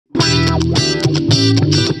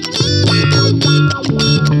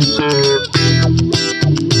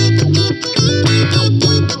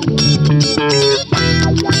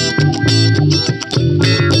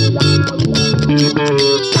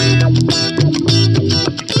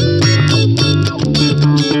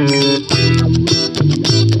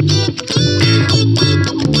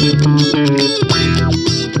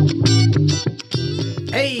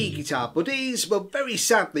Hey guitar buddies, well very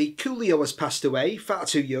sadly Coolio has passed away, far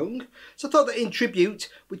too young, so I thought that in tribute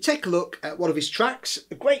we'd take a look at one of his tracks,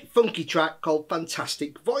 a great funky track called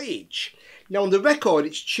Fantastic Voyage. Now on the record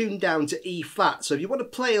it's tuned down to E flat, so if you want to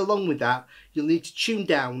play along with that you'll need to tune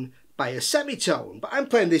down by a semitone, but I'm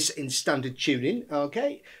playing this in standard tuning,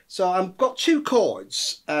 okay? So I've got two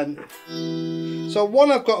chords, and so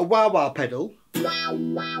one I've got a wah-wah pedal,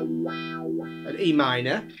 an E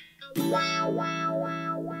minor,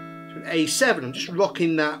 an A7, I'm just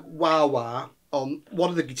rocking that wah-wah on one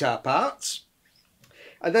of the guitar parts,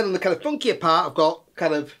 and then on the kind of funkier part I've got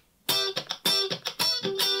kind of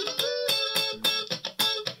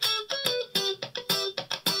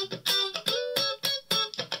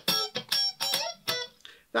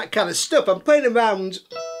that kind of stuff. I'm playing around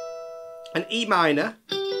an E minor,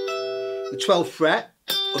 the 12th fret,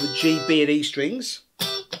 or the G, B and E strings,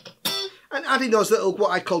 and adding those little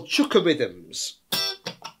what I call chucker rhythms,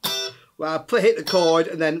 where I hit the chord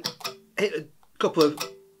and then hit a couple of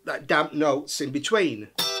like damp notes in between,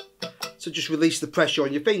 so just release the pressure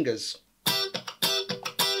on your fingers.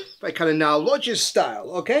 Very kind of Nile Rodgers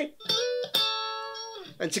style, okay?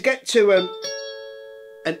 And to get to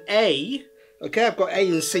an A, okay, I've got A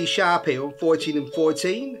and C sharp here on 14 and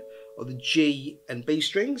 14, or the G and B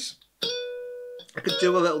strings. I could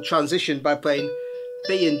do a little transition by playing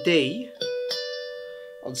B and D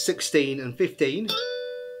on 16 and 15,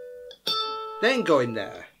 then go in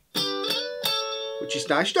there, which is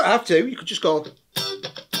nice. You don't have to, you could just go.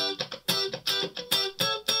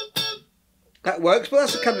 That works, but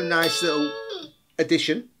that's a kind of nice little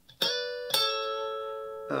addition.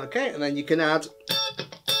 Okay, and then you can add,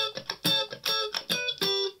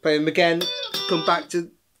 play them again, come back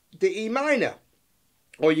to the E minor,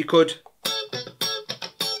 or you could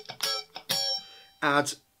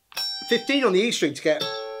add 15 on the E string to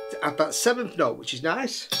add that 7th note, which is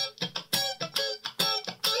nice.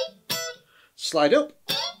 Slide up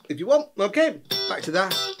if you want. Okay, back to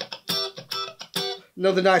that.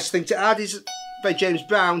 Another nice thing to add is by James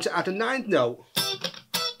Brown to add a 9th note,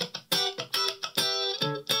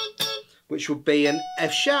 which would be an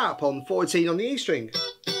F sharp on 14 on the E string.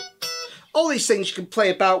 All these things you can play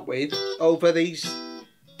about with over these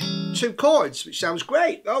two chords, which sounds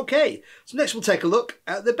great. Okay, so next we'll take a look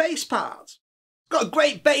at the bass part. Got a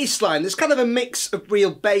great bass line. There's kind of a mix of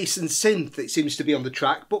real bass and synth that seems to be on the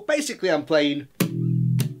track, but basically I'm playing,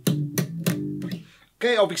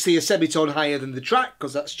 okay, obviously a semitone higher than the track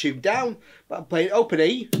because that's tuned down, but I'm playing open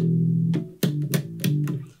E,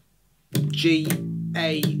 G,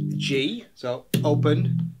 A, G, so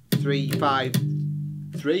open 3, 5,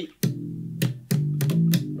 3.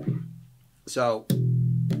 So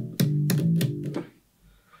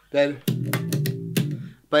then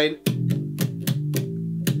playing,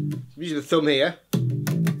 I'm using the thumb here,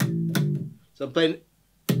 so I'm playing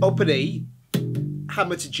open E,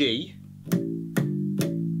 hammer to G,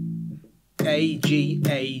 A, G,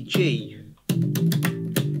 A, G.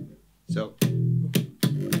 So,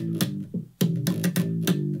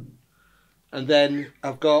 and then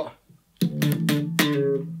I've got,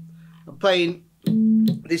 I'm playing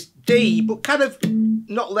this D, but kind of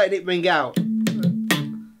not letting it ring out.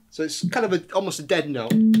 So it's kind of almost a dead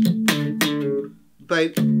note.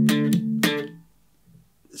 But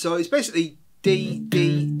so it's basically D,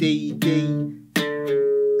 D, D, D,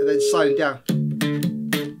 and then sliding down.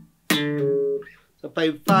 So I'm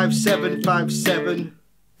playing 5, 7, 5, 7.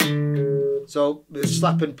 So the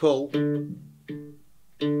slap and pull.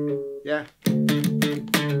 Yeah.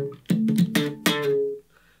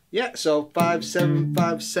 Yeah, so 5, 7,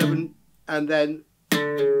 5, 7, and then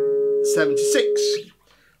 7 to 6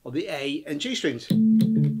 on the A and G strings.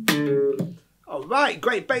 Alright,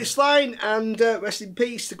 great bass line, and rest in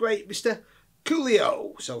peace, the great Mr.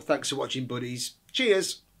 Coolio. So thanks for watching, buddies.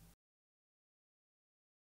 Cheers.